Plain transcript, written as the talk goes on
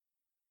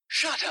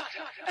Shut up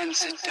and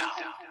sit down.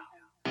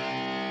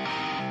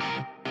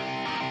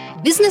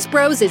 Business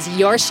Bros is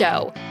your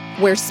show,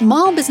 where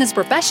small business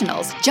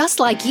professionals just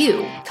like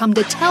you come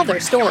to tell their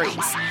stories.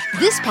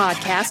 This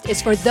podcast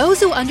is for those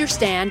who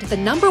understand the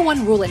number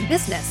one rule in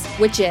business,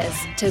 which is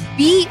to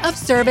be of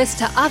service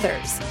to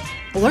others.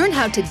 Learn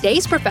how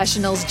today's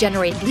professionals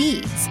generate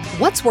leads,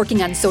 what's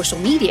working on social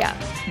media,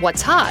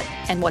 what's hot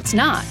and what's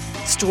not,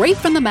 straight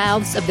from the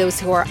mouths of those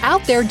who are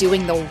out there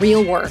doing the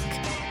real work.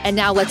 And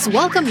now let's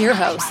welcome your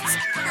hosts,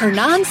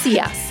 Hernan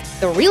Cias,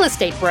 the real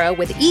estate bro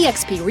with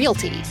eXp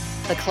Realty,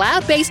 the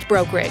cloud-based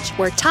brokerage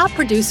where top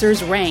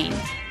producers reign,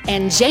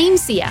 and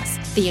James Cias,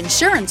 the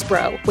insurance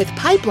bro with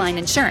Pipeline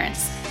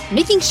Insurance,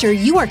 making sure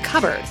you are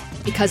covered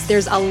because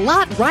there's a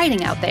lot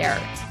riding out there.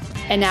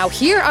 And now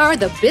here are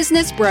the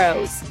Business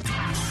Bros.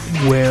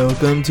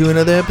 Welcome to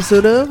another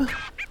episode of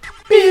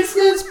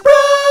Business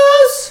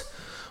Bros.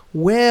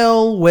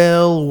 Well,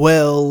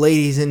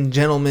 ladies and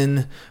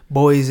gentlemen,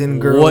 boys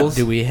and girls. What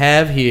do we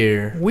have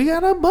here? We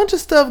got a bunch of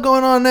stuff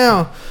going on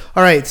now.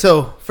 All right,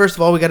 so first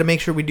of all, we got to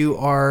make sure we do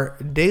our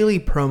daily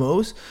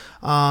promos.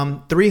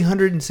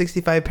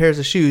 365 pairs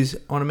of shoes.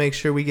 I want to make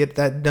sure we get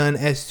that done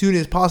as soon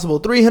as possible.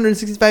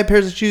 365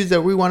 pairs of shoes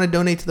that we want to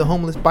donate to the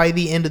homeless by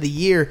the end of the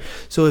year.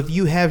 So if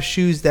you have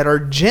shoes that are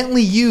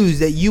gently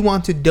used that you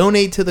want to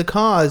donate to the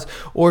cause,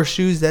 or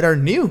shoes that are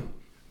new,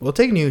 we'll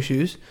take new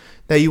shoes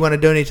that you want to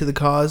donate to the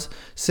cause,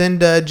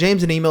 send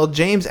James an email,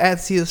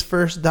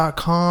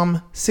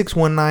 james@ciasfirst.com,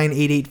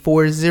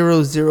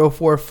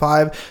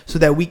 619-884-0045, so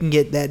that we can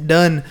get that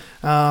done.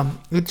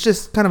 It's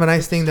just kind of a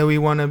nice thing that we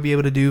want to be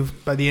able to do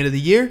by the end of the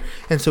year,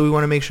 and so we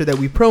want to make sure that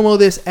we promo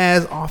this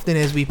as often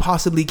as we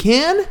possibly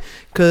can,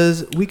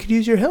 because we could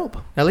use your help.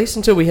 At least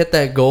until we hit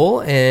that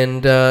goal,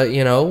 and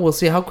we'll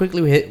see how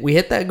quickly we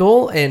hit that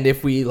goal, and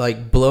if we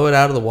blow it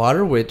out of the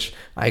water, which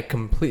I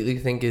completely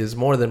think is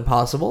more than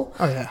possible.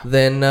 Oh yeah.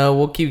 Then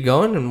we'll keep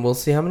going, and we'll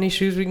see how many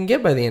shoes we can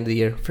get by the end of the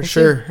year. For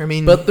sure. See. I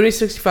mean, but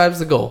 365 is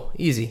the goal.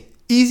 Easy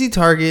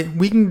target.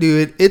 We can do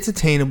it. It's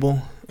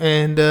attainable,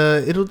 and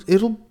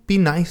it'll be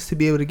nice to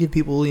be able to give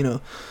people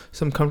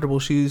some comfortable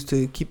shoes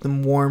to keep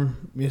them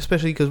warm,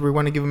 especially because we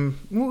want to give them.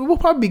 We'll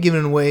probably be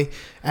giving them away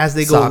as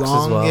they go Socks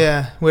along. as well.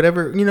 Yeah,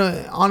 whatever.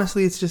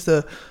 Honestly, it's just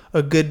a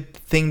good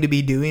thing to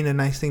be doing, a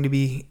nice thing to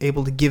be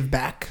able to give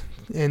back.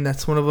 And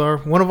that's one of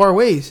our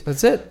ways.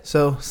 That's it.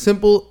 So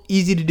simple,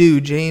 easy to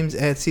do.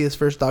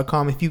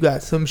 James@ciasfirst.com. If you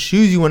got some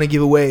shoes you want to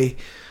give away,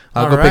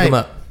 I'll go pick them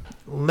up.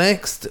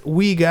 Next,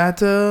 we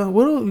got we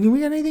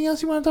got anything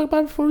else you want to talk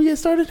about before we get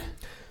started?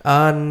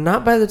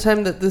 Not by the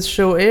time that this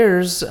show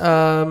airs.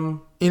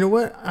 You know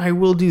what? I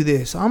will do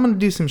this. I'm going to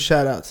do some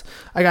shout outs.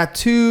 I got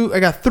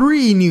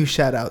 3 new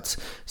shout outs.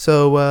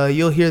 So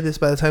you'll hear this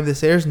by the time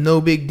this airs. No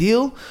big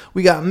deal.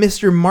 We got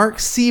Mr. Mark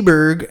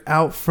Seberg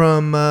out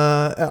from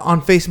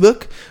on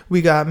Facebook.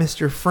 We got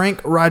Mr.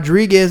 Frank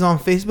Rodriguez on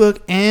Facebook.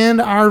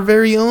 And our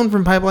very own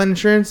from Pipeline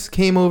Insurance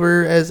came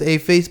over as a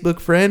Facebook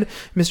friend,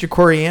 Mr.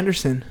 Corey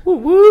Anderson.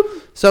 Whoop,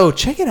 whoop. So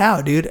check it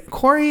out, dude.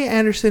 Corey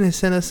Anderson has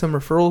sent us some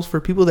referrals for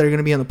people that are going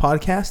to be on the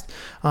podcast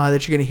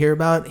that you're going to hear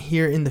about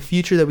here in the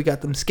future, that we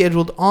got them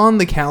scheduled on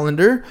the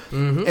calendar.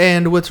 Mm-hmm.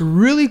 And what's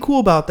really cool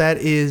about that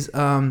is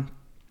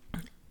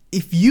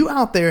if you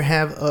out there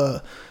have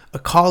a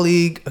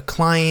colleague, a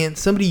client,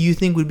 somebody you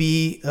think would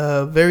be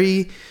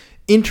very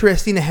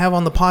interesting to have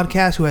on the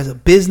podcast, who has a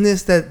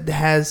business that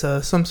has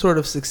some sort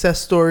of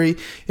success story.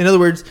 In other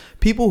words,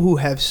 people who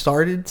have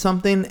started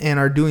something and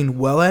are doing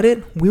well at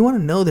it, we want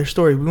to know their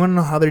story. We want to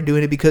know how they're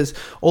doing it, because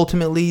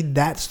ultimately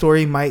that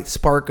story might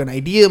spark an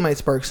idea, might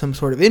spark some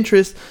sort of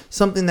interest,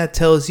 something that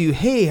tells you,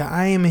 hey,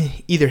 I am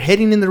either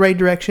heading in the right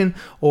direction,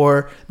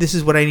 or this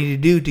is what I need to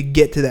do to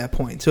get to that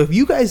point. So if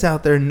you guys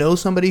out there know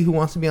somebody who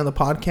wants to be on the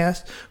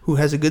podcast, who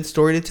has a good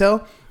story to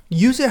tell,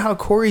 use it how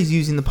Corey's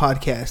using the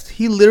podcast.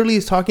 He literally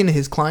is talking to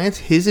his clients,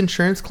 his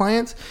insurance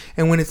clients,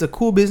 and when it's a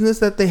cool business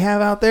that they have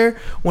out there,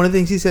 one of the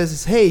things he says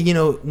is, hey,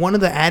 one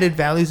of the added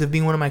values of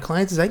being one of my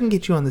clients is I can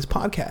get you on this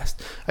podcast.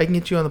 I can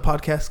get you on the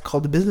podcast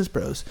called The Business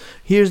Bros.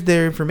 Here's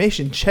their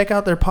information. Check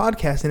out their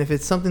podcast, and if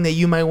it's something that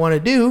you might want to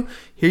do,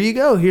 here you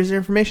go. Here's their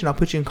information. I'll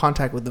put you in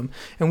contact with them.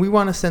 And we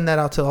want to send that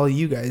out to all of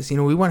you guys.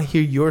 We want to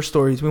hear your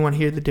stories. We want to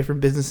hear the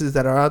different businesses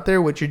that are out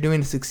there, what you're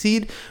doing to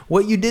succeed,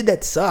 what you did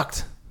that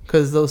sucked.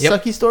 Because those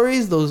sucky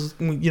stories, those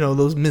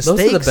mistakes, those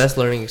are the best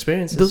learning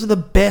experiences. Those are the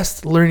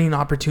best learning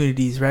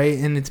opportunities, right?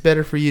 And it's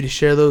better for you to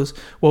share those.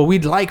 Well,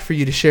 we'd like for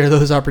you to share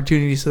those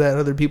opportunities so that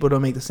other people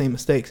don't make the same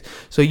mistakes.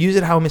 So use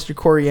it how Mr.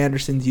 Corey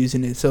Anderson's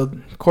using it. So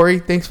Corey,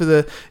 thanks for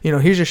the,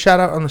 here's your shout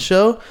out on the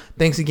show.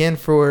 Thanks again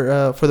for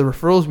the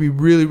referrals. We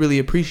really, really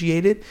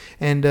appreciate it.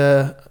 And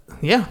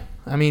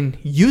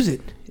use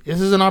it.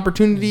 This is an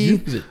opportunity.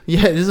 Use it.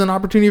 Yeah, this is an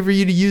opportunity for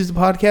you to use the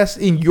podcast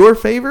in your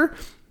favor.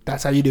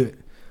 That's how you do it.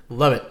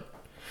 Love it.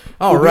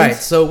 All right,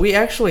 so we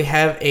actually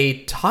have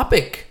a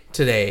topic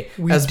today,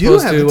 we as do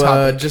opposed have to a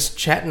topic. just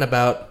chatting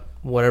about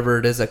whatever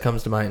it is that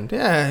comes to mind.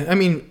 Yeah, I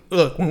mean,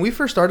 look, when we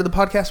first started the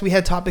podcast, we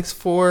had topics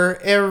for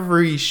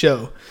every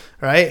show,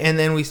 right? And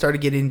then we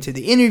started getting into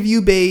the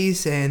interview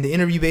base, and the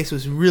interview base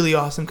was really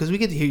awesome because we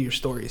get to hear your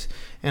stories.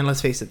 And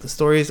let's face it, the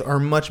stories are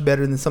much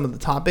better than some of the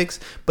topics,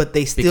 but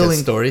they still... Because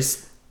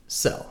stories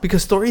sell.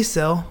 Because stories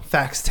sell,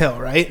 facts tell,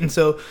 right? And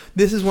so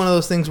this is one of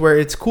those things where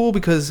it's cool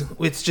because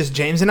it's just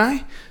James and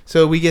I.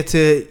 So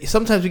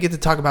sometimes we get to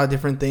talk about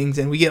different things,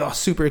 and we get all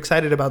super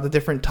excited about the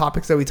different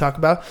topics that we talk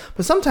about.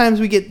 But sometimes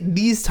we get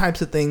these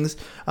types of things.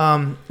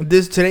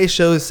 Today's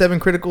show is 7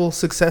 critical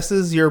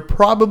successes you're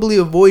probably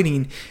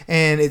avoiding.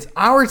 And it's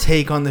our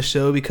take on the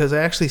show because I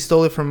actually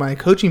stole it from my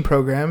coaching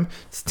program.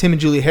 It's Tim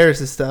and Julie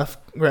Harris's stuff,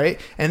 right?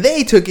 And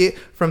they took it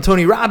from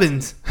Tony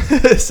Robbins.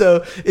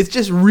 So it's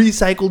just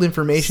recycled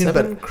information.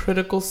 7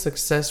 critical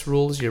success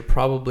rules you're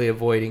probably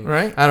avoiding.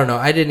 Right. I don't know.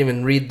 I didn't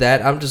even read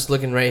that. I'm just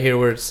looking right here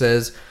where it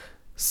says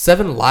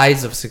 7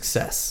 lies of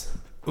success.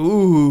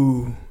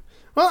 Ooh.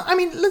 Well, I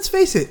mean, let's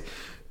face it.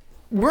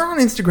 We're on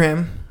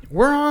Instagram.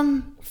 We're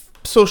on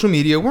social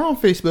media. We're on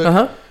Facebook.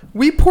 Uh-huh.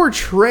 We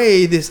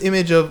portray this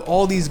image of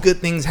all these good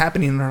things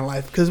happening in our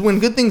life because when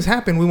good things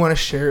happen, we want to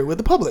share it with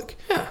the public.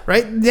 Yeah.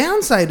 Right? The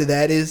downside to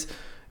that is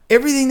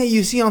everything that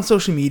you see on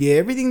social media,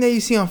 everything that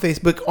you see on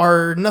Facebook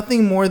are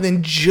nothing more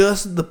than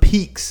just the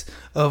peaks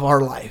of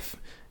our life.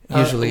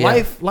 Usually,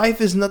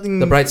 life is nothing.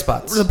 The bright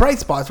spots. The bright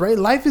spots, right?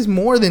 Life is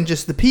more than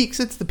just the peaks.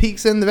 It's the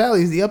peaks and the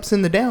valleys, the ups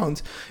and the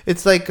downs.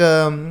 It's like,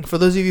 for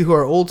those of you who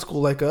are old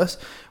school like us,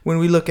 when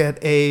we look at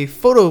a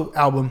photo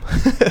album,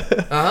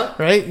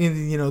 right?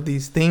 You know,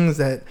 these things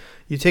that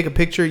you take a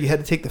picture, you had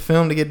to take the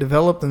film to get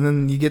developed, and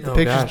then you get the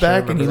pictures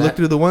back, and you look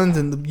through the ones,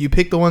 and you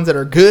pick the ones that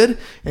are good,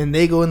 and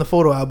they go in the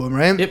photo album,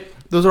 right? Yep.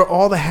 Those are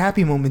all the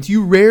happy moments.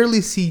 You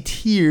rarely see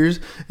tears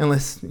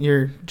unless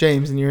you're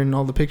James and you're in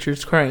all the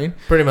pictures crying.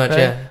 Pretty much, right?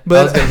 yeah. But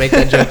I was going to make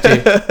that joke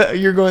too.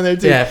 You're going there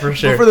too. Yeah, for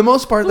sure. But for the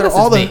most part, they're Unless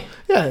all it's the... me.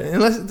 Yeah,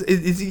 unless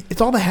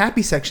it's all the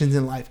happy sections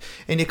in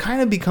life. And it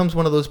kind of becomes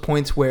one of those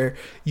points where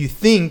you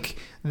think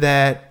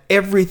that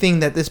everything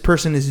that this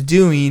person is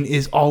doing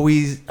is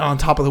always on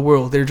top of the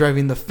world. They're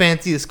driving the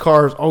fanciest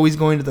cars, always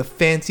going to the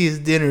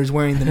fanciest dinners,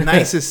 wearing the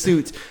nicest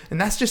suits. And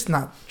that's just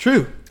not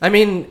true. I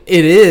mean,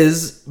 it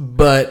is,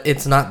 but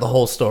it's not the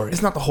whole story.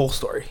 It's not the whole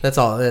story. That's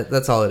all it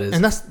is.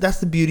 And that's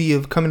the beauty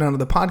of coming onto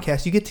the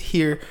podcast. You get to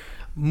hear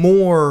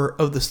more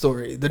of the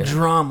story, the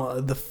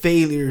drama, the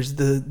failures,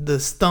 the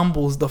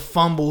stumbles, the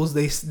fumbles.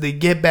 They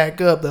get back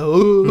up. Right?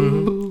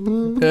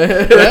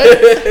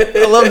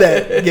 I love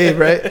that, Gabe.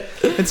 Right?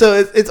 And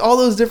so it's all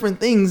those different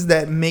things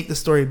that make the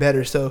story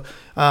better. So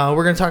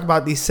we're gonna talk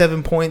about these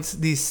 7 points,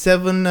 these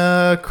 7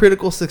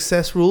 critical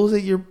success rules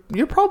that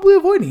you're probably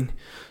avoiding.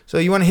 So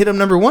you want to hit them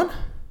number 1?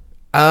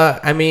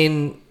 I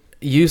mean,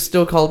 you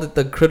still called it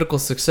the critical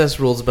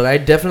success rules, but I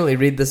definitely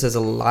read this as a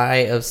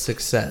lie of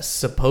success,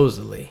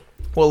 supposedly.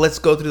 Well, let's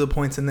go through the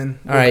points and then...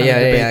 All right,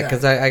 yeah,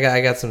 because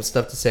I got some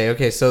stuff to say.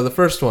 Okay, so the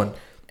first one.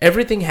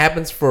 Everything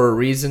happens for a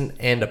reason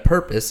and a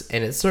purpose,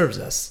 and it serves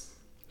us.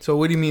 So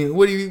what do you mean?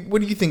 What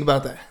do you think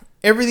about that?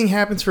 Everything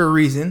happens for a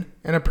reason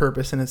and a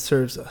purpose, and it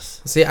serves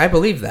us. See, I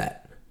believe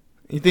that.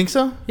 You think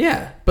so?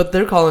 Yeah, but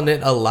they're calling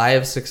it a lie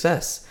of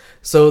success.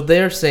 So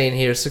they're saying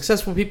here,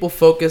 successful people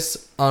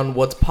focus on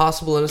what's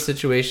possible in a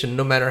situation,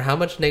 no matter how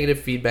much negative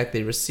feedback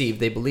they receive.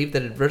 They believe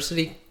that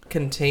adversity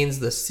contains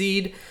the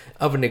seed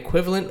of an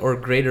equivalent or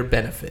greater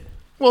benefit.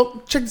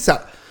 Well, check this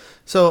out.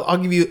 So I'll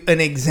give you an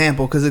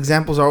example because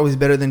examples are always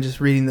better than just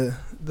reading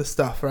the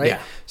stuff, right?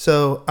 Yeah.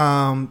 So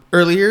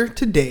earlier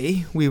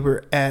today we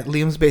were at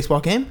Liam's baseball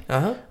game,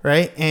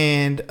 right?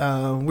 And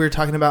we were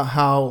talking about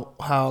how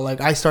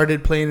like I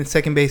started playing at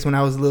second base when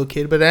I was a little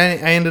kid, but I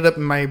ended up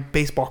in my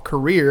baseball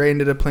career. I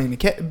ended up playing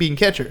being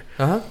catcher.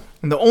 And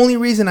the only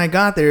reason I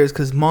got there is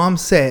because Mom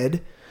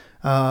said,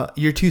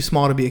 "You're too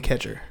small to be a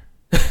catcher."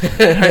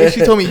 Right?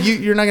 She told me,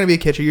 you're not going to be a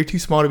catcher. You're too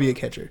small to be a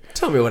catcher.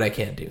 Tell me what I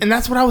can't do. And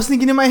that's what I was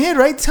thinking in my head,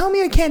 right? Tell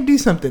me I can't do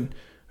something,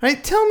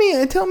 right? Tell me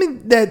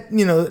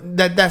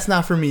that, that's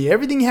not for me.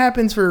 Everything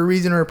happens for a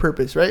reason or a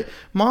purpose, right?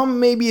 Mom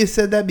maybe has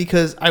said that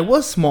because I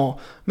was small.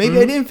 Maybe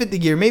I didn't fit the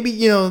gear. Maybe,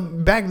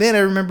 back then I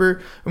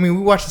remember, we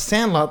watched The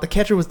Sandlot. The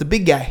catcher was the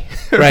big guy,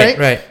 right?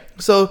 Right.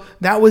 So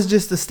that was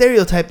just the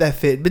stereotype that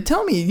fit. But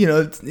tell me,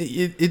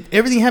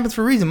 everything happens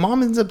for a reason.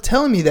 Mom ends up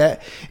telling me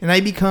that, and I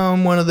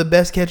become one of the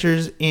best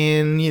catchers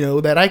in,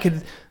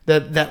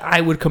 that I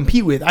would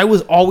compete with. I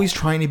was always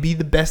trying to be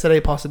the best that I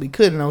possibly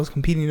could, and I was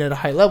competing at a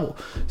high level.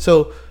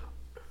 So,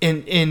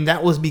 and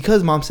that was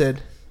because Mom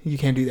said, you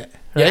can't do that,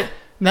 right? Yeah.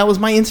 And that was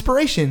my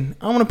inspiration.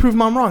 I want to prove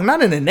Mom wrong.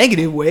 Not in a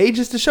negative way,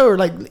 just to show her,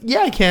 like, yeah,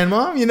 I can,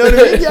 Mom. You know what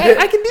I mean? Yeah,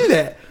 I can do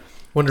that.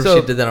 Wonder if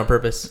she did that on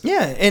purpose.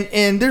 Yeah,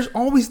 and there's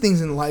always things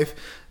in life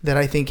that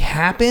I think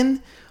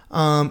happen,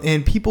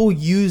 and people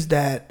use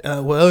that,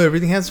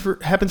 everything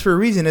happens for a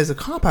reason as a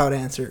cop-out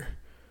answer.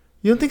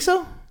 You don't think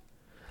so?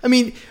 I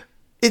mean,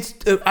 it's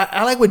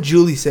I like what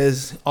Julie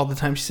says all the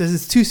time. She says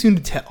it's too soon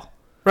to tell.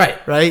 Right?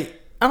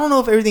 I don't know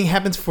if everything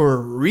happens for a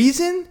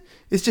reason.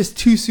 It's just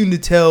too soon to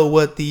tell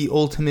what the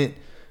ultimate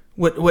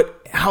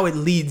how it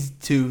leads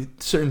to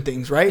certain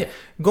things, right? Yeah.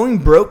 Going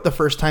broke the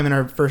first time in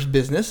our first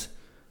business,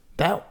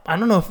 that I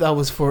don't know if that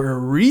was for a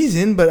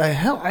reason, but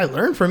I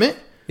learned from it.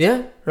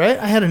 Yeah. Right?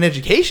 I had an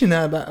education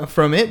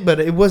from it, but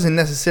it wasn't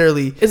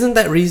necessarily... Isn't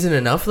that reason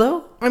enough,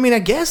 though? I mean, I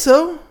guess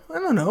so. I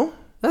don't know.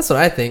 That's what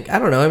I think. I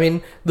don't know. I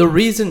mean, the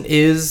reason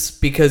is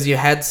because you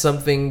had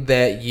something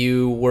that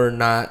you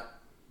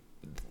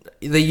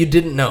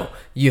didn't know.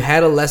 You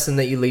had a lesson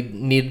that you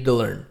needed to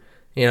learn.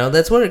 You know,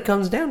 that's what it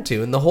comes down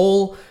to. And the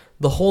whole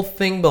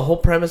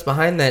premise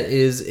behind that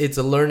is it's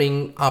a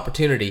learning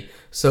opportunity.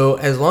 So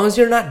as long as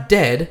you're not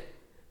dead,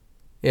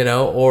 you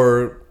know,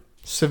 or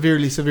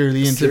severely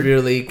injured,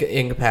 severely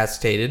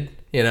incapacitated,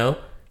 you know,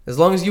 as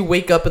long as you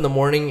wake up in the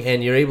morning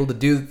and you're able to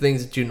do the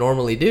things that you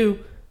normally do,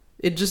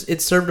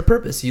 it served a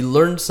purpose. You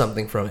learned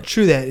something from it.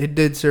 True that. It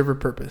did serve a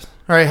purpose.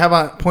 All right, how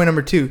about point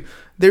number 2?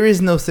 There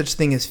is no such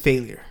thing as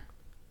failure.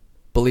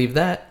 Believe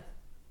that.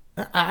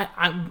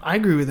 I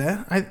agree with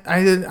that.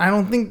 I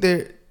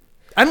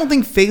don't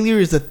think failure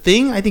is a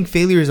thing. I think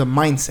failure is a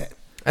mindset.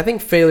 I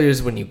think failure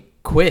is when you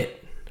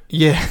quit.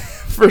 Yeah,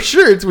 for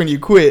sure it's when you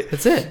quit.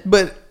 That's it.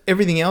 But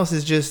everything else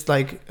is just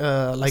like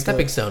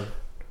stepping stone.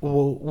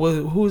 Well,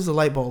 who was the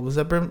light bulb? Was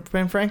that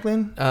Ben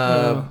Franklin?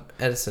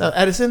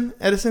 Edison.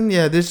 Edison.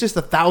 Yeah, there's just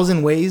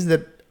 1,000 ways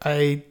that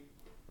I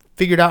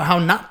figured out how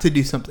not to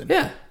do something.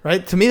 Yeah.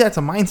 Right? To me, that's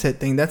a mindset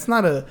thing. That's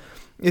not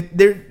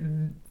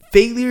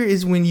failure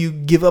is when you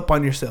give up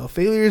on yourself.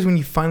 Failure is when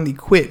you finally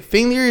quit.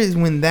 Failure is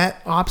when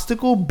that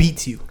obstacle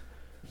beats you.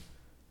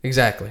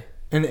 Exactly.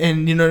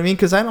 And you know what I mean?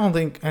 Because I don't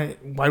think...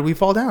 why do we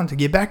fall down? To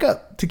get back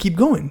up. To keep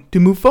going. To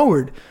move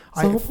forward.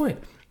 That's the whole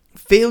point.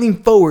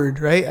 Failing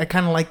forward, right? I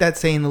kind of like that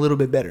saying a little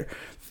bit better.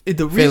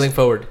 Failing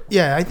forward.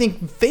 Yeah, I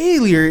think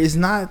failure is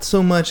not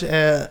so much.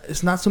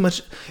 It's not so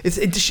much.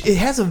 It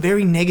has a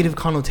very negative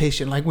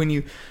connotation. Like when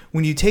you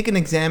take an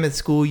exam at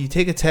school, you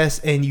take a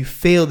test and you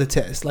fail the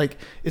test. Like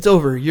it's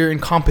over. You're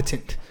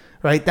incompetent,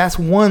 right? That's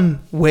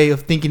one way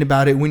of thinking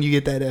about it when you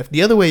get that F.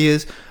 The other way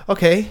is,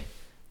 okay,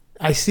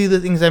 I see the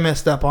things I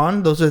messed up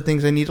on. Those are the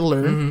things I need to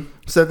learn. Mm-hmm.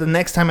 So that the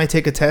next time I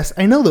take a test,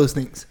 I know those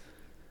things,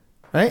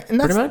 right? And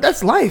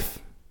that's life.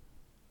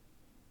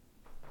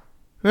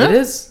 Huh? It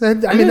is.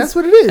 That's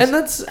what it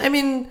is.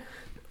 And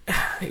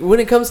when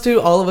it comes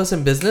to all of us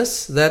in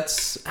business,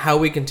 that's how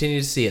we continue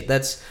to see it.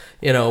 That's,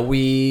 you know,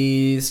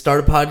 we start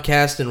a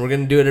podcast and we're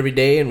going to do it every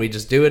day and we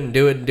just do it and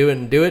do it and do it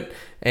and do it.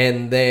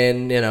 And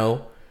then, you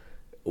know,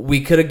 we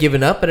could have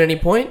given up at any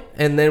point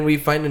and then we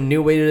find a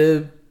new way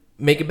to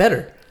make it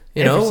better.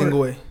 Every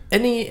single way.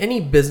 Any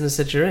business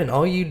that you're in,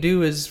 all you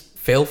do is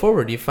fail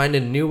forward. You find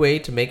a new way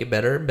to make it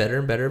better and better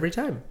and better every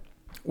time.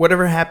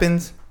 Whatever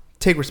happens,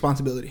 take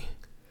responsibility.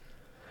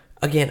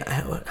 Again,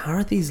 how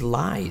are these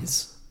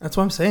lies? That's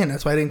what I'm saying.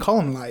 That's why I didn't call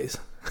them lies.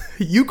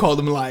 You called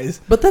them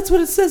lies. But that's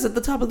what it says at the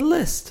top of the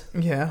list.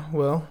 Yeah,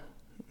 well,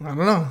 I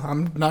don't know.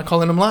 I'm not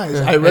calling them lies.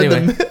 I read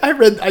them. I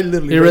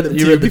literally read them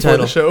to you before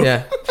the show.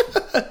 Yeah.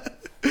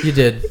 You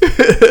did.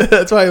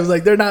 That's why I was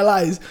like, they're not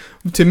lies.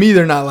 To me,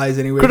 they're not lies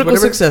anyway. Critical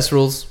success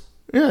rules.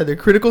 Yeah, they're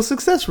critical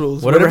success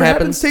rules. Whatever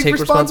happens, take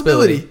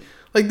responsibility.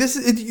 Like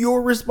it's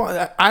your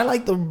response. I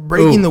like the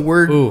breaking the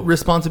word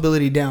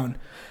responsibility down.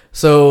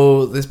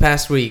 So this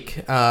past week,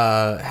 we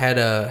had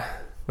a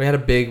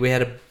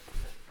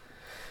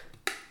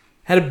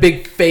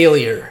big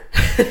failure.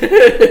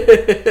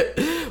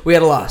 We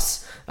had a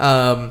loss.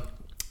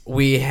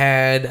 We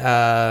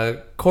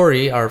had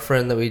Corey, our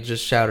friend that we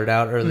just shouted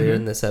out earlier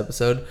in this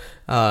episode.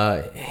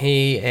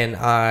 He and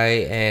I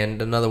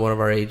and another one of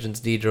our agents,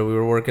 Deidre, we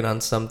were working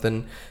on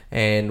something,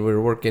 and we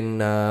were working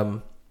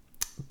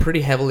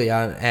pretty heavily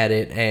at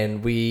it,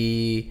 and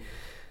we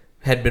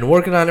had been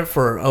working on it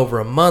for over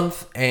a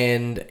month,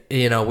 and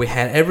you know, we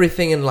had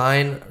everything in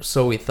line,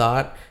 so we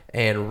thought,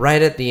 and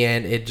right at the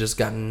end it just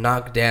got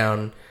knocked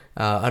down.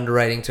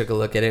 Underwriting took a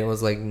look at it and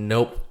was like,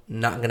 nope,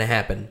 not gonna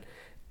happen.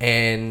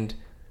 And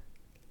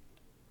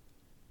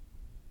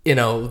you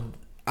know,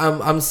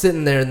 I'm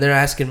sitting there and they're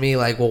asking me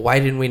like, well, why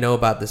didn't we know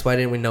about this? Why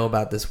didn't we know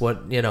about this?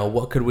 What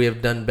could we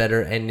have done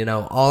better? And you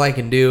know, all I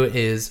can do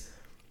is,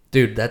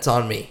 dude, that's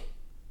on me.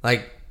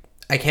 Like,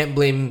 I can't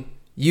blame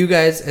you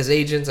guys as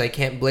agents. I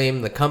can't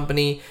blame the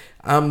company.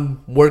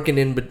 I'm working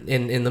in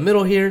the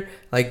middle here.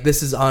 Like,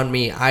 this is on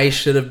me. I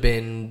should have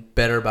been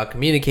better about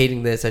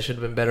communicating this. I should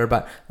have been better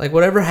about, like,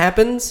 whatever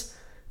happens,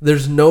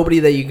 there's nobody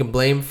that you can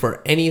blame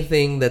for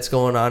anything that's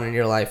going on in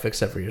your life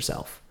except for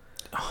yourself.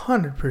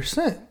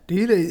 100%,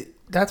 dude.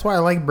 That's why I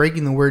like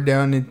breaking the word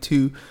down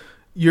into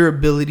your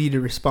ability to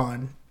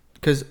respond.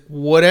 Because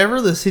whatever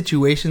the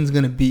situation's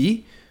going to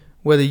be,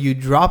 whether you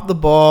drop the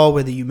ball,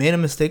 whether you made a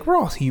mistake, we're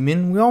all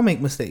human. We all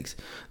make mistakes.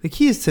 The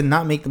key is to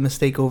not make the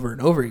mistake over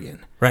and over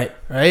again. Right.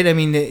 Right? I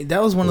mean,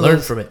 that was one of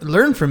those...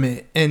 Learn from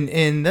it.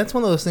 And that's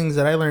one of those things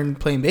that I learned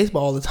playing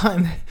baseball all the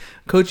time.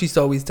 Coach used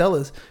to always tell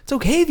us, it's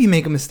okay if you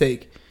make a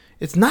mistake.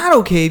 It's not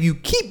okay if you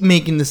keep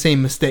making the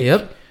same mistake.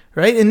 Yep.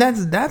 Right? And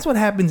that's what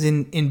happens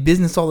in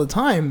business all the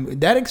time.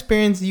 That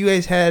experience you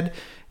guys had,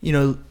 you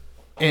know,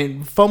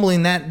 and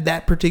fumbling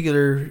that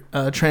particular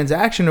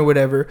transaction or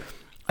whatever,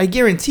 I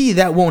guarantee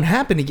that won't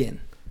happen again.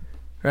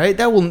 Right?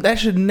 That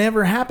should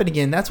never happen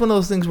again. That's one of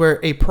those things where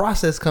a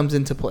process comes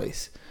into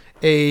place.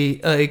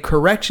 A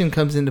correction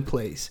comes into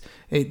place.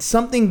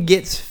 Something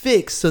gets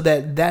fixed so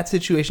that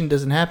situation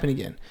doesn't happen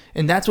again.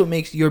 And that's what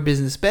makes your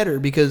business better,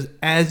 because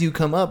as you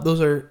come up,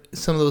 those are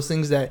some of those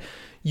things that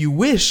you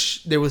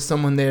wish there was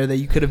someone there that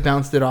you could have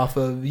bounced it off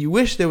of. You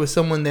wish there was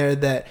someone there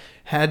that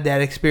had that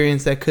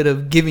experience that could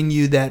have given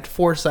you that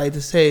foresight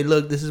to say,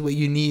 look, this is what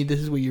you need. This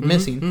is what you're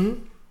missing.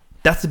 Mm-hmm.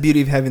 That's the beauty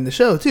of having the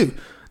show too.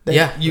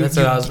 That's what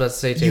I was about to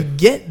say too. You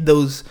get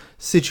those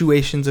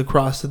situations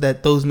across so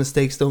that those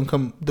mistakes don't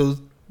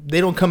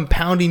come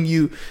pounding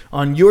you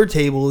on your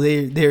table.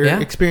 They're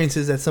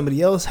experiences that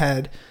somebody else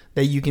had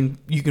that you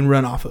can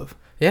run off of.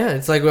 Yeah,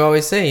 it's like we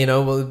always say,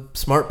 a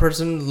smart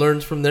person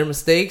learns from their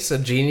mistakes. A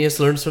genius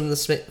learns from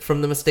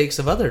the mistakes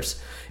of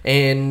others.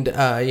 And,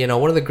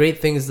 one of the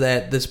great things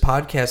that this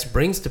podcast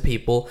brings to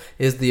people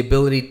is the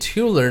ability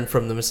to learn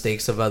from the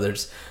mistakes of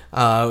others.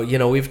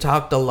 We've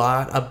talked a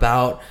lot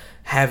about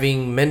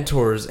having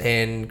mentors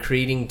and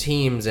creating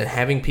teams and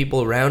having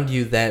people around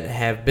you that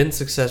have been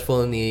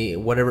successful in the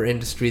whatever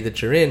industry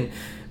that you're in.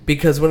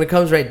 Because when it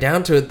comes right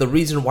down to it, the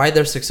reason why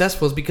they're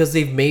successful is because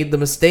they've made the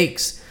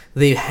mistakes.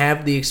 They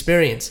have the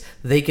experience.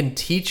 They can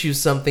teach you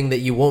something that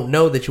you won't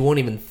know, that you won't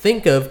even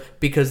think of,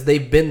 because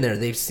they've been there,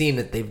 they've seen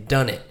it, they've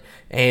done it.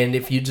 And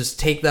if you just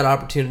take that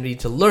opportunity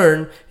to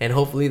learn, and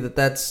hopefully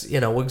that's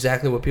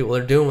exactly what people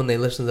are doing when they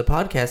listen to the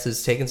podcast,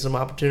 is taking some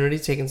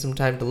opportunities, taking some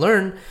time to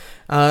learn.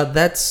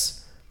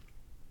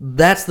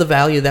 That's the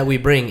value that we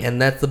bring,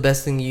 and that's the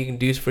best thing you can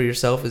do for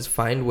yourself, is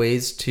find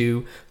ways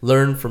to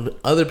learn from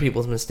other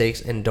people's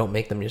mistakes and don't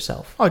make them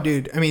yourself. Oh,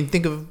 dude, I mean,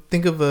 think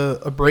of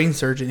a brain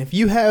surgeon. If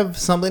you have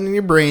something in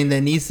your brain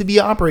that needs to be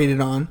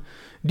operated on,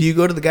 do you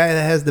go to the guy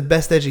that has the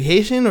best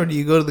education, or do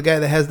you go to the guy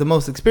that has the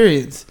most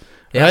experience?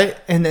 Yeah. Right?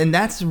 And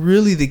that's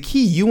really the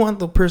key. You want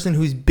the person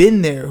who's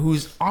been there,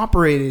 who's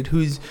operated,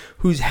 who's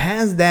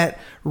has that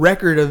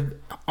record of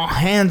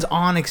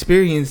hands-on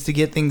experience to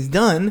get things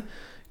done,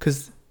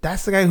 because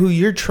that's the guy who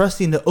you're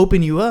trusting to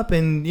open you up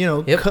and,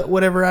 cut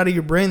whatever out of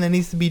your brain that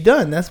needs to be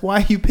done. That's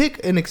why you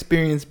pick an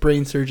experienced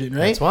brain surgeon,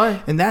 right? That's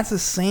why. And that's the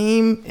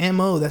same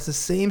MO. That's the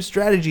same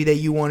strategy that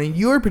you want in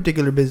your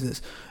particular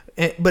business.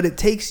 But it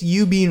takes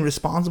you being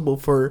responsible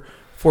for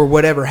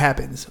whatever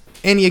happens.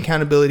 Any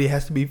accountability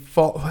has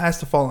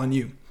to fall on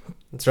you.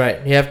 That's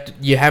right.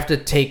 You have to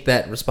take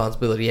that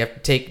responsibility. You have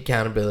to take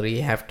accountability.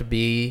 You have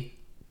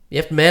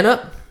to man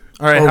up.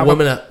 All right,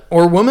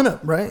 Or woman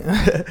up, right?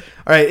 All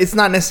right, it's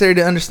not necessary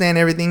to understand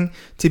everything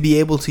to be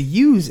able to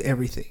use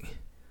everything.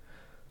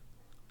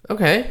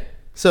 Okay.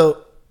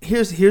 So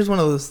here's one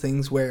of those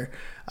things where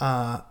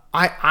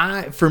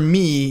for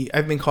me,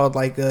 I've been called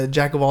like a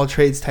jack of all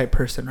trades type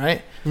person,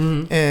 right?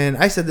 Mm-hmm. And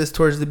I said this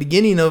towards the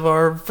beginning of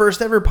our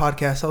first ever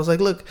podcast. I was like,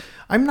 look,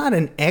 I'm not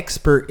an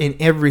expert in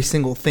every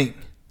single thing.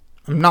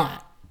 I'm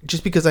not.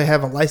 Just because I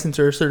have a license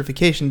or a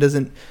certification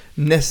doesn't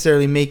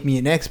necessarily make me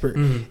an expert.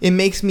 Mm-hmm. It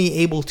makes me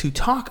able to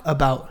talk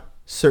about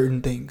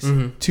certain things,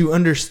 to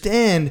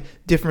understand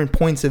different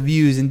points of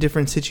views in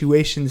different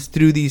situations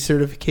through these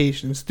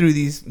certifications,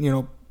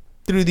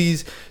 through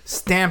these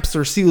stamps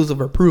or seals of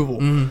approval.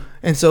 Mm-hmm.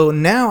 And so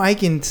now I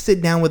can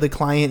sit down with a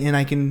client and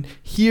I can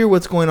hear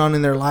what's going on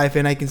in their life,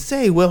 and I can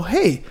say, well,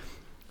 hey,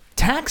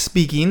 tax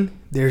speaking,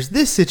 there's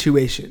this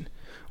situation.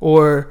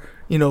 Or,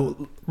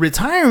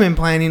 retirement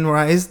planning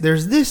wise,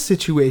 there's this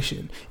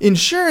situation.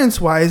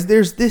 Insurance wise,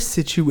 there's this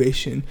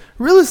situation.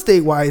 Real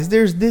estate wise,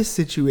 there's this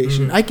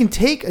situation. Mm-hmm. I can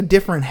take a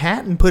different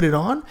hat and put it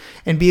on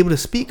and be able to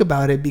speak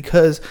about it,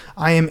 because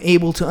I am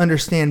able to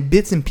understand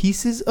bits and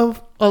pieces of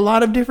a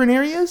lot of different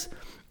areas.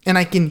 And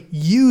I can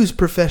use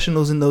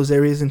professionals in those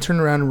areas and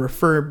turn around and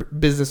refer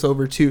business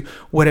over to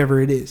whatever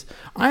it is.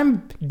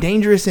 I'm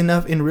dangerous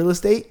enough in real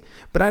estate,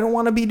 but I don't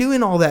want to be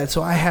doing all that.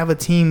 So I have a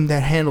team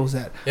that handles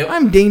that. Yep.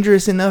 I'm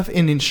dangerous enough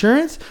in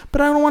insurance, but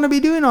I don't want to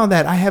be doing all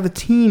that. I have a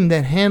team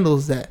that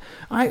handles that.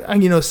 I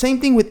same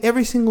thing with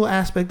every single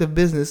aspect of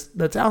business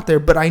that's out there,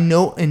 but I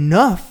know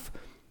enough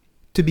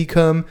to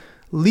become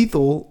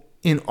lethal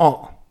in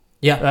all.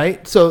 Yeah.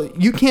 Right. So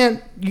you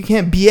can't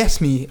BS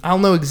me. I'll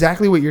know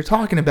exactly what you're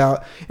talking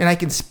about, and I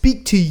can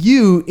speak to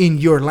you in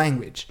your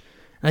language.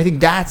 And I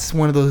think that's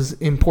one of those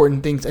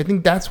important things. I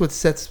think that's what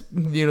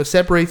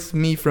separates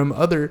me from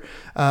other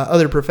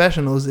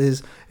professionals,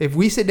 is if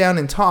we sit down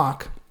and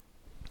talk,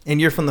 and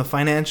you're from the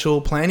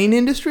financial planning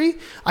industry,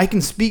 I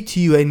can speak to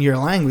you in your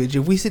language.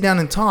 If we sit down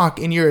and talk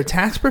and you're a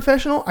tax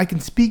professional, I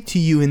can speak to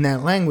you in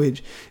that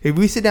language. If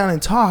we sit down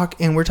and talk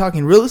and we're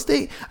talking real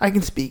estate, I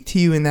can speak to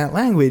you in that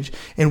language,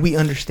 and we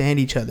understand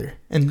each other.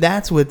 And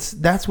that's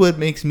what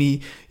makes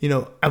me,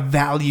 a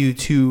value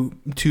to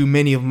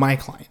many of my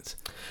clients.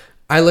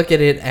 I look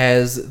at it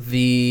as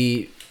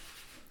the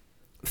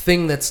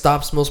thing that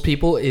stops most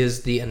people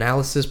is the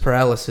analysis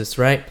paralysis,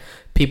 right?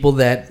 People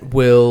that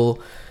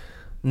will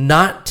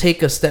not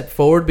take a step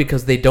forward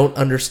because they don't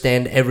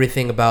understand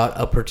everything about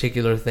a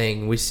particular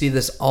thing. We see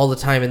this all the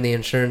time in the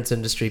insurance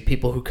industry.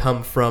 People who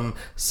come from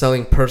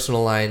selling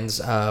personal lines,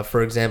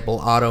 for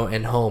example, auto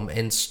and home,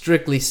 and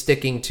strictly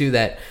sticking to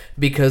that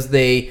because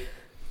they,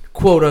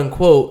 quote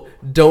unquote,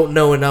 don't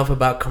know enough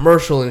about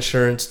commercial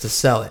insurance to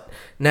sell it.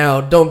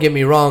 Now, don't get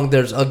me wrong,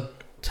 there's a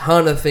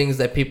ton of things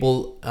that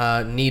people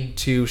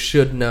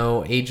should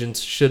know, agents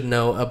should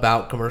know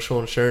about commercial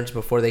insurance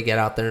before they get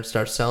out there and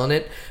start selling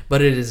it,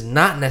 but it is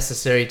not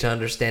necessary to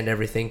understand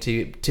everything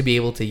to be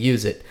able to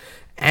use it.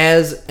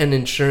 As an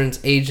insurance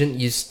agent,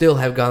 you still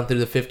have gone through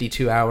the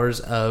 52 hours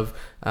of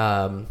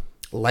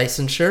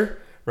licensure,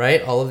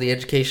 right? All of the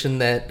education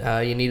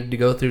that you needed to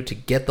go through to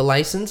get the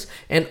license,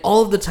 and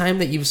all of the time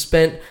that you've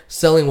spent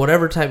selling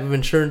whatever type of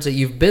insurance that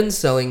you've been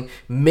selling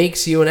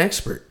makes you an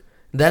expert.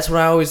 That's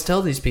what I always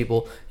tell these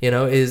people,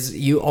 is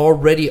you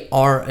already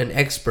are an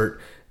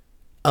expert.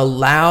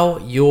 Allow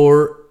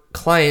your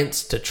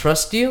clients to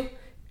trust you,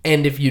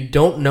 and if you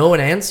don't know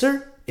an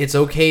answer, it's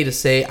okay to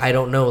say, I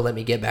don't know, let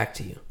me get back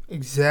to you.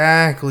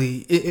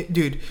 Exactly.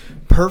 Dude,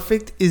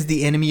 perfect is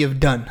the enemy of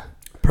done.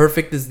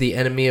 Perfect is the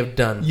enemy of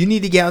done. You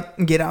need to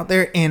get out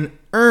there and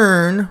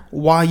earn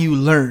while you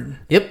learn.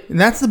 Yep. And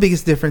that's the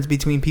biggest difference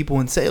between people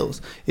in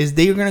sales, is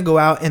they're going to go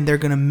out and they're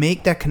going to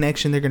make that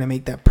connection. They're going to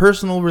make that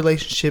personal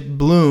relationship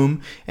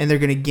bloom, and they're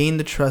going to gain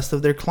the trust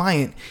of their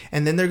client.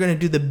 And then they're going to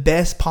do the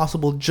best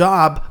possible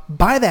job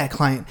by that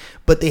client.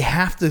 But they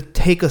have to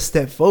take a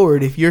step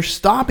forward. If you're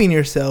stopping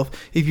yourself,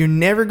 if you're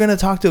never going to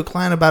talk to a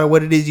client about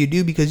what it is you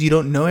do because you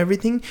don't know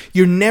everything,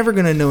 you're never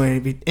going to know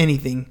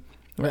anything.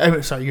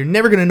 You're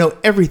never going to know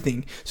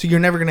everything. So you're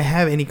never going to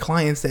have any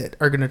clients that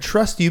are going to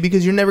trust you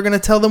because you're never going to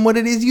tell them what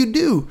it is you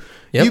do.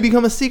 Yep. You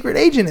become a secret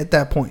agent at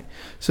that point.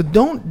 So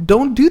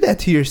don't do that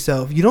to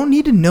yourself. You don't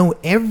need to know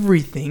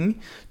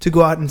everything to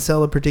go out and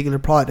sell a particular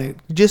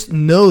product. Just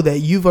know that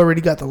you've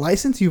already got the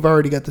license. You've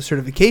already got the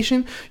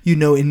certification. You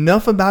know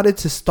enough about it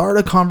to start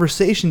a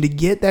conversation, to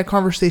get that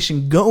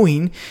conversation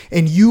going.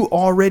 And you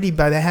already,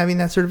 by having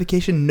that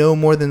certification, know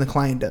more than the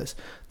client does.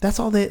 That's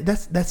all.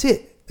 That's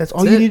it. That's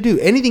all you need to do.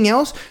 Anything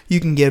else, you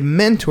can get a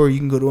mentor. You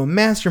can go to a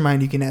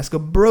mastermind. You can ask a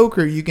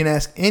broker. You can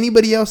ask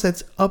anybody else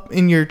that's up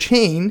in your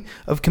chain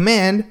of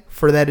command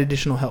for that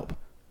additional help.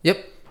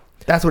 Yep.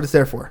 That's what it's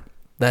there for.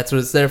 That's what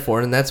it's there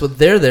for. And that's what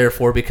they're there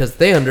for, because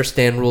they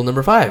understand rule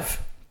number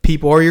 5.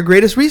 People are your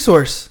greatest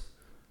resource.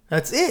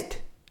 That's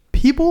it.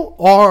 People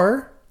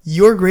are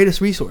your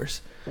greatest resource.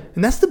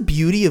 And that's the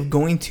beauty of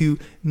going to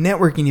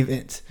networking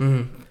events.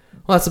 Mm-hmm.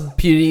 Well, that's the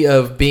beauty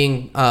of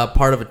being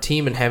part of a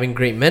team and having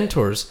great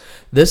mentors.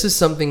 This is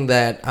something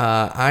that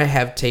I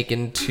have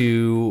taken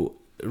to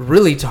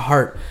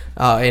heart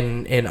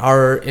in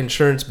our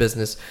insurance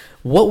business.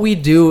 What we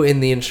do in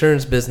the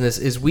insurance business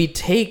is we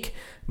take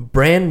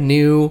brand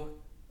new,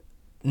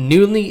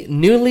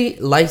 newly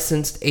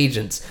licensed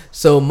agents.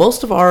 So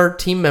most of our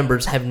team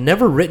members have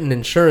never written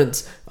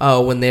insurance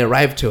when they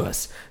arrive to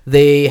us.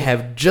 They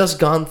have just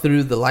gone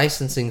through the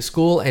licensing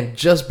school and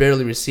just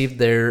barely received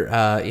their,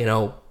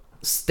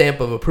 stamp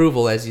of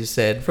approval, as you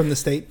said, from the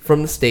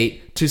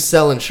state to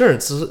sell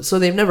insurance. So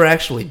they've never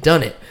actually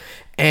done it.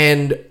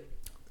 And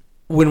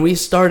when we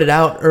started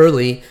out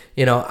early,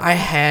 I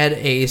had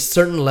a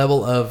certain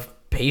level of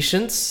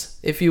patience,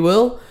 if you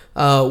will,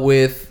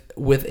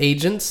 with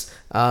agents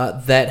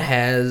that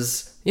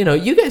has,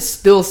 you guys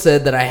still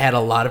said that I had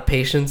a lot of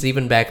patience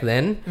even back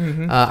then.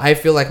 Mm-hmm. I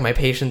feel like my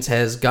patience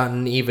has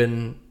gotten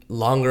even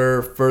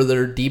longer,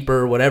 further,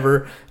 deeper,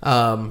 whatever,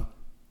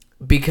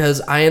 because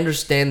I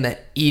understand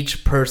that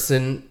each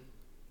person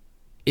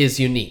is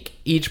unique.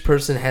 Each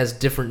person has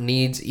different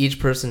needs. Each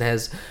person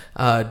has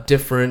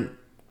different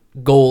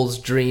goals,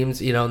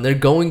 dreams, and they're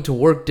going to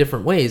work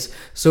different ways.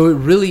 So it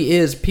really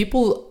is,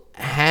 people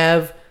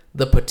have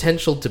the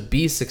potential to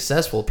be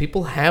successful.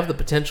 People have the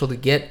potential to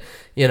get,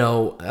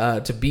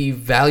 to be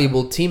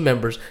valuable team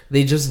members.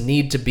 They just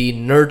need to be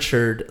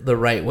nurtured the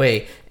right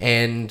way.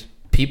 And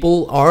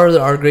people are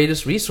our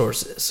greatest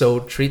resource.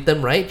 So treat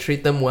them right,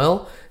 treat them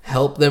well,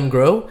 help them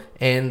grow,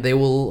 and they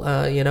will,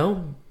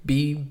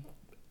 be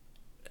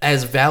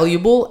as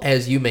valuable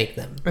as you make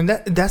them. And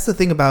that's the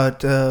thing about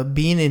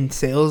being in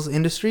sales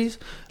industries.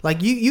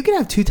 Like you can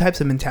have two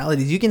types of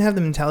mentalities. You can have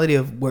the mentality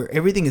of where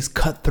everything is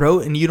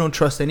cutthroat and you don't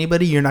trust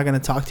anybody. You're not going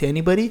to talk to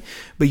anybody,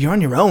 but you're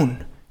on your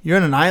own. You're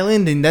on an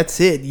island and that's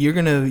it. You're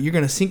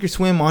gonna sink or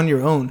swim on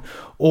your own.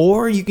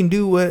 Or you can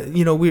do what,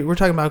 we're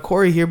talking about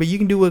Corey here, but you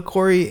can do what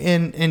Corey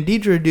and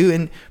Deidre do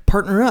and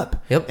partner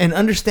up. Yep. And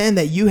understand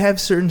that you have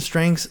certain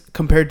strengths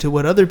compared to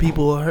what other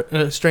people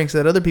strengths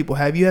that other people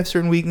have. You have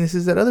certain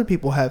weaknesses that other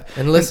people have.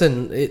 And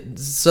listen,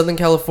 Southern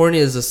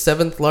California is the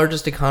 7th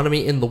largest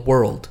economy in the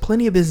world.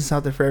 Plenty of business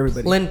out there for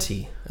everybody.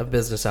 Plenty of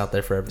business out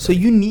there for everybody. So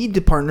you need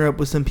to partner up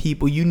with some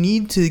people. You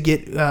need to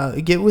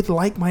get with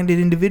like-minded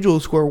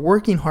individuals who are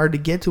working hard to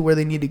get to where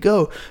they need to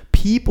go.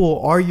 People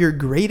are your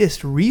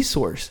greatest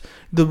resource.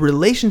 The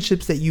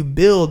relationships that you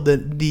build,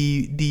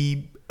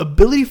 the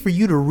ability for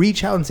you to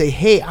reach out and say,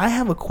 hey, I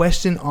have a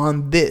question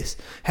on this.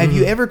 Have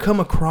you ever come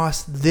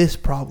across this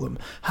problem?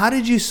 How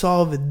did you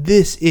solve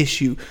this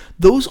issue?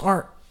 Those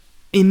are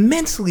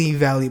immensely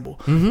valuable.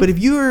 But if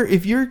you're in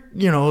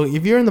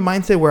the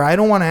mindset where I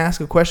don't want to ask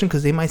a question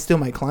because they might steal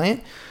my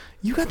client,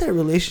 you got that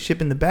relationship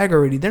in the bag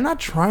already. They're not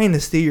trying to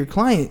steal your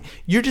client.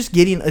 You're just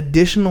getting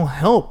additional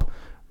help.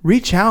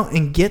 Reach out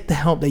and get the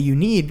help that you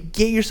need.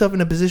 Get yourself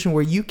in a position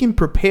where you can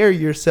prepare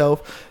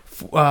yourself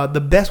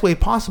the best way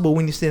possible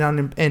when you sit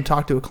down and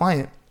talk to a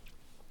client.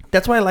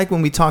 That's why I like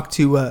when we talked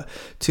to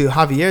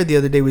Javier the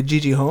other day with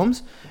Gigi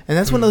Holmes. And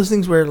that's one of those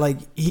things where like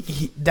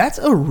that's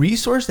a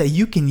resource that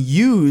you can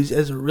use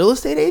as a real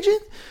estate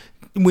agent.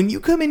 When you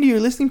come into your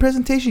listing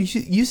presentation,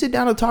 you sit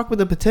down and talk with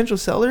a potential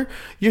seller.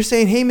 You're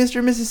saying, hey, Mr.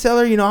 and Mrs.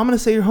 Seller, I'm going to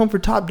sell your home for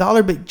top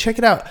dollar, but check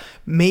it out.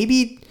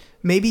 Maybe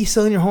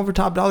selling your home for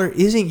top dollar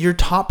isn't your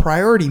top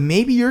priority.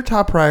 Maybe your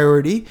top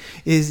priority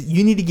is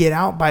you need to get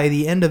out by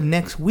the end of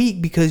next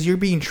week because you're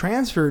being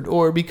transferred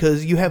or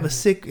because you have a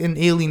sick and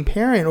ailing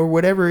parent or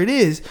whatever it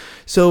is.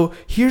 So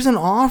here's an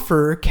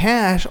offer,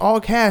 cash, all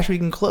cash. We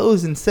can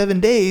close in 7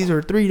 days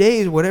or 3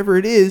 days, whatever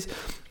it is.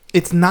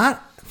 It's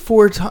not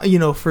for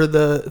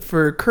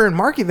current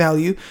market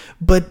value,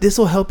 but this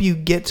will help you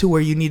get to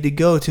where you need to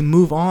go to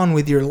move on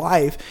with your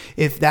life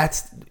if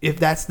that's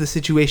the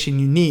situation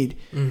you need.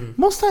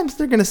 Most times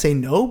they're going to say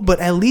no, but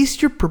at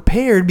least you're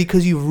prepared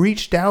because you've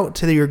reached out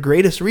to your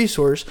greatest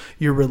resource,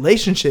 your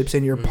relationships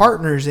and your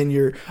partners and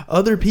your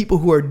other people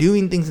who are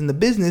doing things in the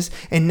business,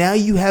 and now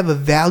you have a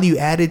value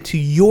added to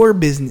your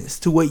business,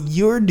 to what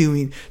you're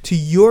doing, to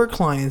your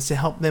clients to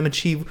help them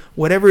achieve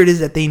whatever it is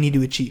that they need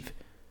to achieve.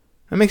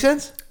 That makes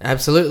sense?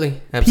 Absolutely.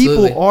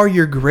 People are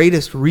your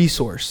greatest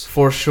resource.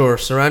 For sure.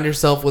 Surround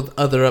yourself with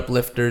other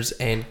uplifters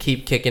and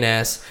keep kicking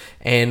ass.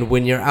 And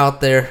when you're out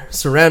there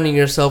surrounding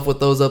yourself with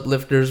those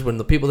uplifters, when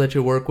the people that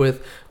you work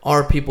with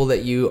are people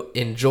that you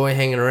enjoy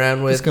hanging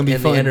around with, it's gonna be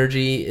and fun. The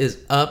energy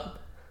is up,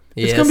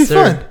 It's going to be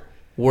fun.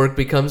 Work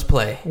becomes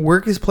play.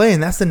 Work is play,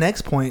 and that's the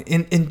next point.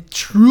 And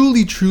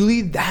truly,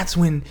 that's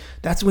when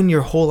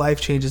your whole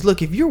life changes.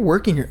 Look, if you're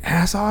working your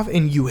ass off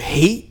and you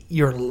hate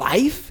your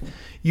life,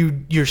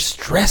 you're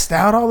stressed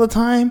out all the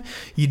time,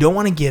 you don't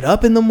want to get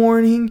up in the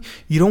morning,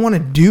 you don't want to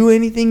do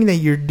anything that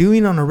you're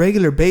doing on a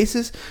regular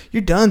basis,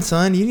 you're done,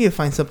 son. You need to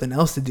find something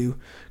else to do.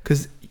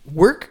 Because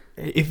work,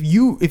 if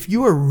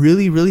you are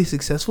really, really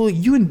successful,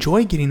 you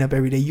enjoy getting up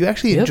every day. You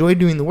actually enjoy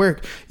doing the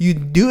work. You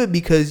do it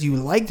because you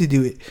like to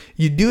do it.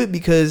 You do it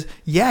because,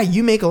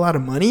 you make a lot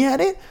of money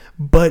at it,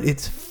 but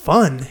it's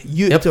fun.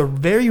 It's a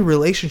very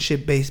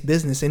relationship-based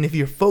business. And if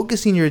you're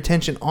focusing your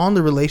attention on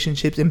the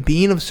relationships and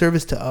being of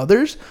service to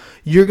others,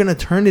 you're going to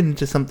turn it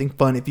into something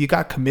fun. If you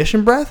got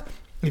commission breath,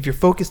 if you're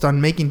focused on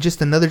making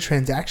just another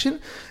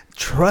transaction,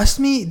 trust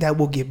me, that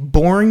will get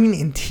boring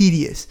and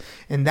tedious.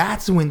 And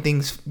that's when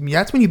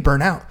you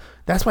burn out.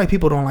 That's why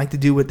people don't like to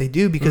do what they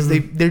do, because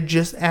they're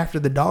just after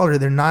the dollar.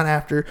 They're not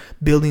after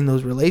building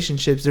those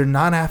relationships. They're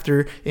not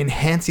after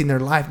enhancing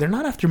their life. They're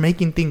not after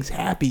making things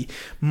happy.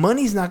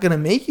 Money's not going to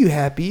make you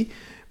happy.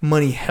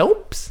 Money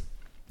helps.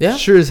 Yeah.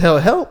 Sure as hell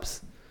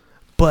helps.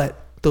 But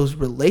those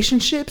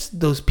relationships,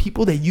 those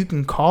people that you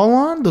can call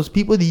on, those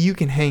people that you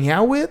can hang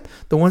out with,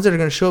 the ones that are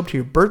going to show up to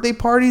your birthday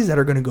parties, that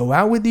are going to go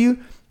out with you.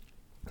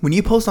 When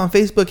you post on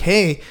Facebook,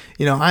 hey,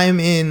 I'm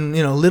in,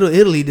 Little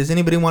Italy. Does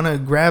anybody want to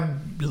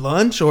grab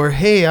lunch? Or,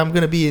 hey, I'm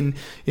going to be in,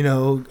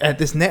 at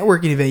this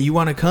networking event. You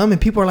want to come?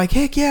 And people are like,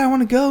 heck yeah, I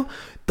want to go.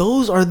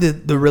 Those are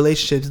the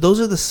relationships.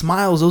 Those are the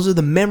smiles. Those are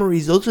the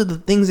memories. Those are the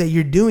things that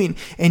you're doing.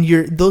 And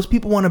those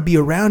people want to be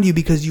around you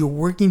because you're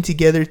working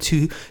together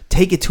to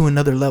take it to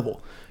another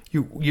level.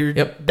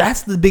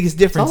 That's the biggest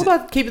difference. It's all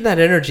about keeping that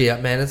energy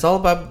up, man. It's all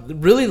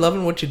about really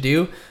loving what you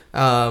do.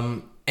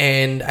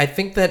 And I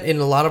think that in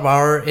a lot of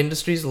our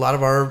industries, a lot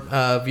of our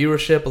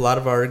viewership, a lot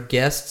of our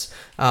guests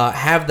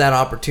have that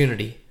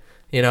opportunity,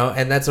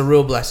 and that's a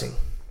real blessing.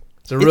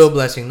 It's a real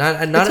blessing.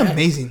 It's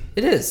amazing.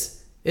 It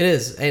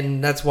is.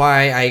 And that's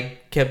why I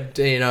kept,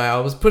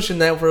 I was pushing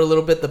that for a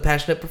little bit, the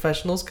passionate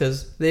professionals,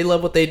 because they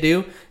love what they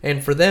do.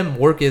 And for them,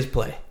 work is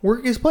play.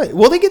 Work is play.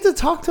 Well, they get to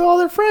talk to all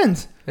their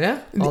friends. Yeah.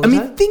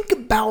 Think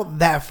about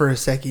that for a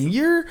second.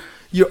 You're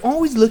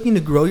always looking to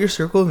grow your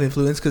circle of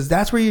influence because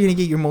that's where you're going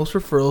to get your most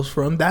referrals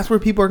from. That's where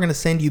people are going to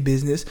send you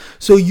business.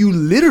 So you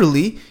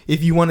literally,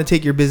 if you want to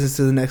take your business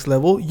to the next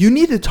level, you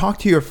need to talk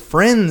to your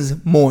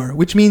friends more,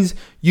 which means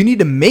you need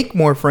to make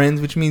more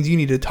friends, which means you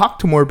need to talk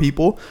to more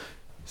people.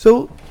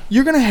 So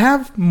you're going to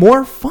have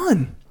more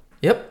fun.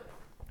 Yep.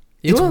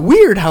 It's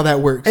weird how that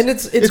works. And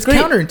it's great.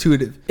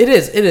 Counterintuitive. It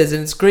is. And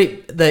it's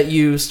great that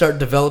you start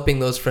developing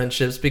those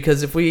friendships,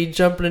 because if we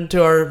jump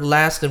into our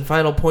last and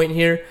final point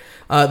here,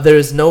 there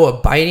is no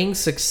abiding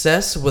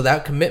success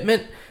without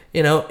commitment.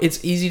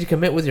 It's easy to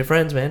commit with your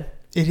friends, man.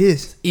 It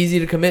is. Easy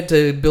to commit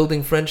to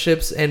building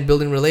friendships and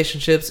building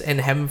relationships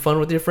and having fun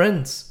with your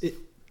friends.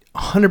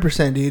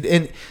 100%, dude.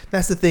 And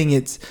that's the thing.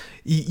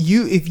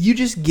 If you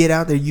just get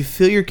out there, you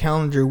fill your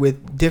calendar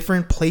with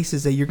different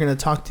places that you're going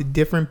to talk to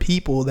different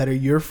people that are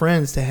your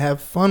friends, to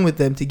have fun with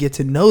them, to get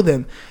to know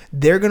them.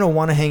 They're going to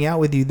want to hang out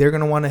with you. They're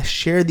going to want to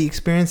share the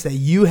experience that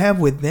you have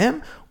with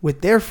them,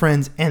 with their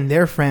friends and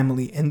their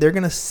family, and they're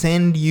going to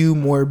send you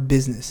more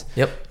business.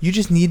 Yep. You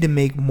just need to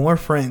make more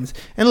friends.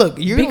 And look,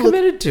 you're Be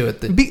committed to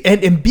it.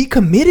 and be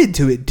committed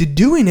to it, to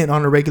doing it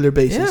on a regular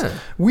basis. Yeah.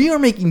 We are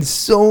making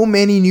so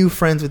many new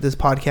friends with this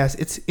podcast.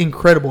 It's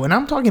incredible. And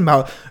I'm talking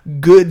about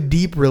good,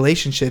 deep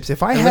relationships.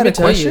 If I had a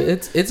question,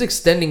 it's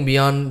extending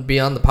beyond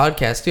the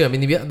podcast too. I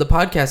mean, the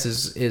podcast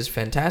is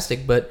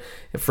fantastic, but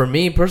for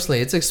me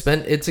personally, it's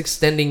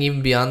extending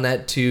even beyond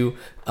that to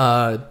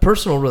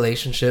personal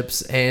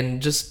relationships,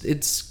 and just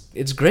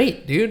it's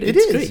great, dude.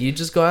 It's great. You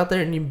just go out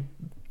there and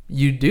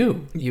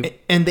you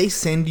and they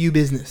send you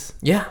business.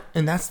 Yeah.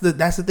 And that's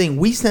the thing.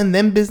 We send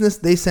them business,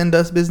 they send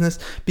us business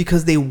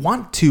because they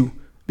want to,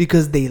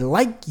 because they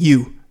like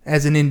you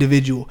as an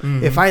individual.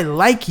 Mm-hmm. If I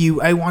like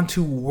you, I want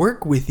to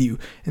work with you.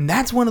 And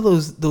that's one of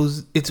those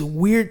it's a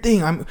weird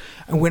thing.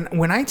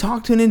 When I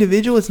talk to an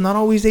individual, it's not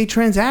always a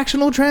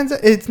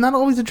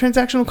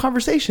transactional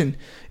conversation.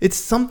 It's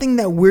something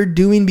that we're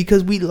doing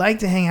because we like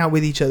to hang out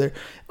with each other.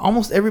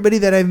 Almost everybody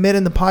that I've met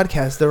in the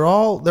podcast, they're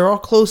all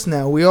close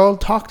now. We all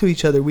talk to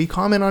each other. We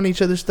comment on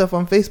each other's stuff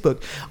on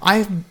Facebook.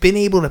 I've been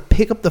able to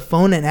pick up the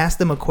phone and ask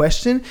them a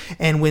question,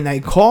 and when I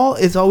call,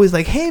 it's always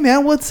like, "Hey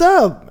man, what's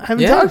up? I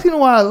haven't talked to you in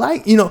a while."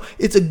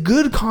 It's a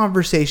good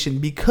conversation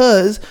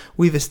because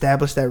we've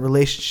established that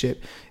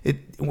relationship.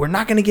 We're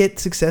not going to get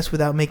success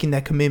without making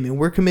that commitment.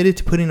 We're committed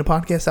to putting a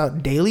podcast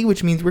out daily,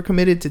 which means we're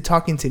committed to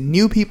talking to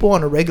new people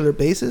on a regular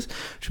basis,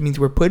 which means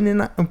we're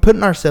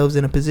putting ourselves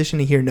in a position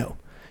to hear no.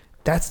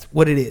 That's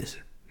what it is.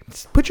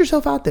 Put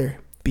yourself out there.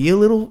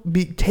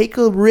 Take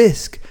a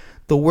risk.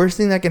 The worst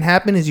thing that can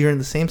happen is you're in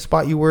the same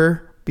spot you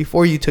were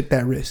before you took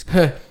that risk.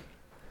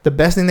 The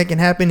best thing that can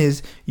happen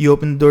is you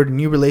open the door to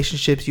new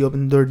relationships, you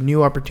open the door to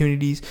new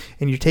opportunities,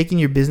 and you're taking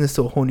your business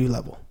to a whole new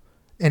level.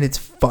 And it's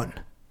fun.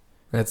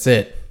 That's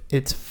it.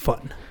 It's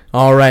fun.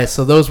 All right,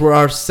 so those were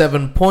our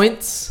 7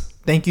 points.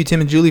 Thank you,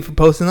 Tim and Julie, for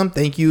posting them.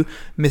 Thank you,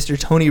 Mr.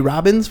 Tony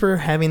Robbins, for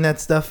having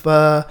that stuff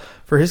for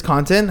his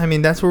content. I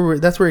mean, that's where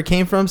it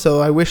came from.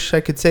 So I wish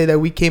I could say that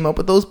we came up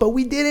with those, but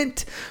we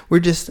didn't. We're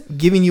just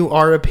giving you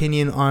our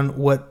opinion on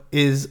what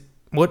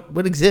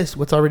exists,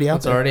 what's already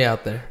out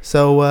there.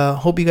 So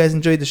hope you guys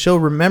enjoyed the show.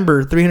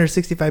 Remember,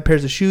 365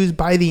 pairs of shoes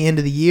by the end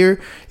of the year.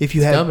 If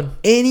you have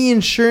any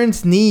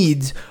insurance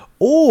needs,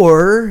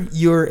 or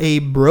you're a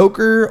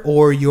broker,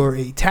 or you're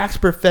a tax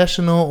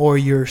professional, or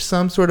you're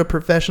some sort of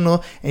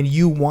professional and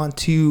you want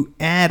to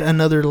add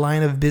another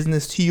line of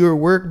business to your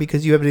work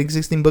because you have an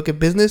existing book of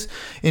business,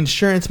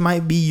 insurance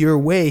might be your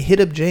way.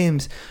 Hit up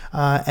James.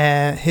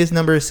 His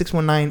number is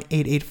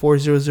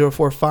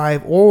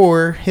 619-884-0045,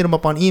 or hit him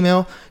up on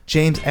email,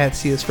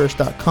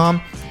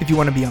 james@csfirst.com. If you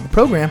want to be on the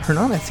program,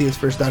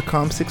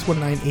 hernan@csfirst.com,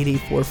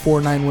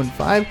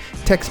 619-884-4915.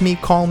 Text me,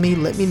 call me,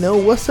 let me know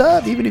what's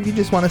up. Even if you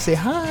just want to say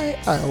hi,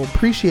 I'll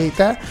appreciate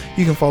that.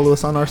 You can follow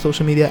us on our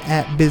social media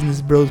at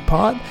Business Bros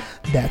Pod.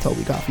 That's all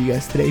we got for you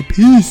guys today.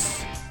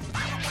 Peace.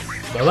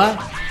 Bye-bye.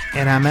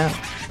 And I'm out.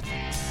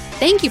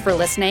 Thank you for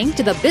listening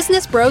to the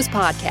Business Bros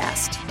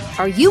Podcast.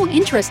 Are you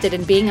interested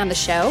in being on the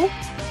show?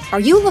 Are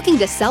you looking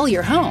to sell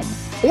your home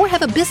or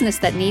have a business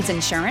that needs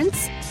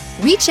insurance?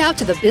 Reach out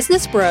to the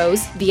Business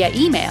Bros via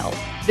email,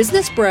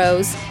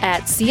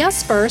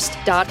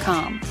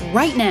 businessbros@csfirst.com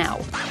right now,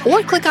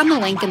 or click on the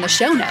link in the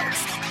show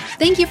notes.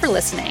 Thank you for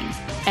listening.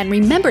 And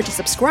remember to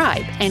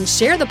subscribe and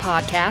share the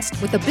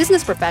podcast with the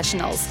business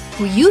professionals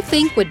who you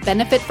think would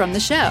benefit from the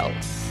show.